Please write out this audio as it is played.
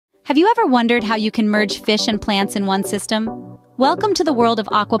Have you ever wondered how you can merge fish and plants in one system? Welcome to the world of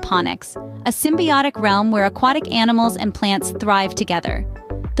aquaponics, a symbiotic realm where aquatic animals and plants thrive together.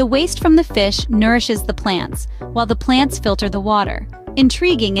 The waste from the fish nourishes the plants, while the plants filter the water.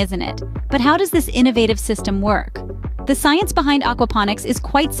 Intriguing, isn't it? But how does this innovative system work? The science behind aquaponics is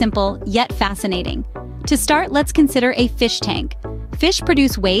quite simple, yet fascinating. To start, let's consider a fish tank. Fish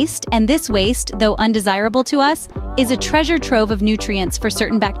produce waste, and this waste, though undesirable to us, is a treasure trove of nutrients for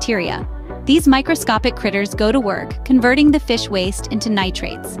certain bacteria. These microscopic critters go to work, converting the fish waste into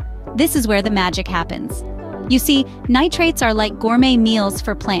nitrates. This is where the magic happens. You see, nitrates are like gourmet meals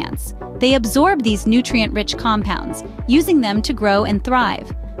for plants. They absorb these nutrient-rich compounds, using them to grow and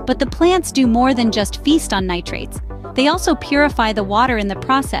thrive. But the plants do more than just feast on nitrates. They also purify the water in the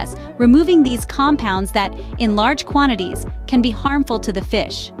process, removing these compounds that, in large quantities, can be harmful to the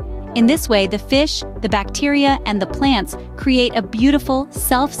fish. In this way, the fish, the bacteria, and the plants create a beautiful,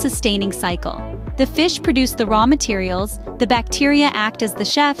 self-sustaining cycle. The fish produce the raw materials, the bacteria act as the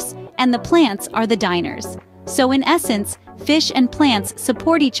chefs, and the plants are the diners. So in essence, fish and plants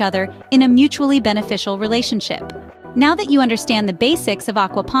support each other in a mutually beneficial relationship. Now that you understand the basics of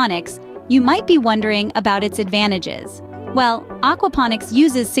aquaponics, you might be wondering about its advantages. Well, aquaponics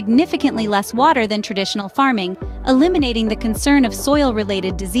uses significantly less water than traditional farming, eliminating the concern of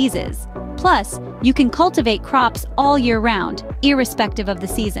soil-related diseases. Plus, you can cultivate crops all year round, irrespective of the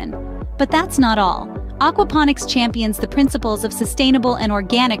season. But that's not all. Aquaponics champions the principles of sustainable and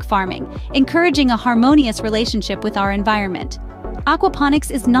organic farming, encouraging a harmonious relationship with our environment.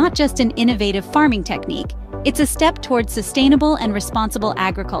 Aquaponics is not just an innovative farming technique, it's a step towards sustainable and responsible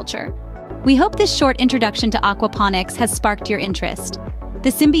agriculture. We hope this short introduction to aquaponics has sparked your interest.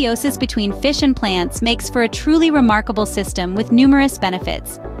 The symbiosis between fish and plants makes for a truly remarkable system with numerous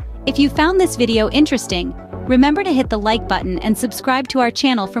benefits. If you found this video interesting, remember to hit the like button and subscribe to our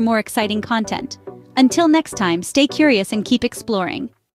channel for more exciting content. Until next time, stay curious and keep exploring.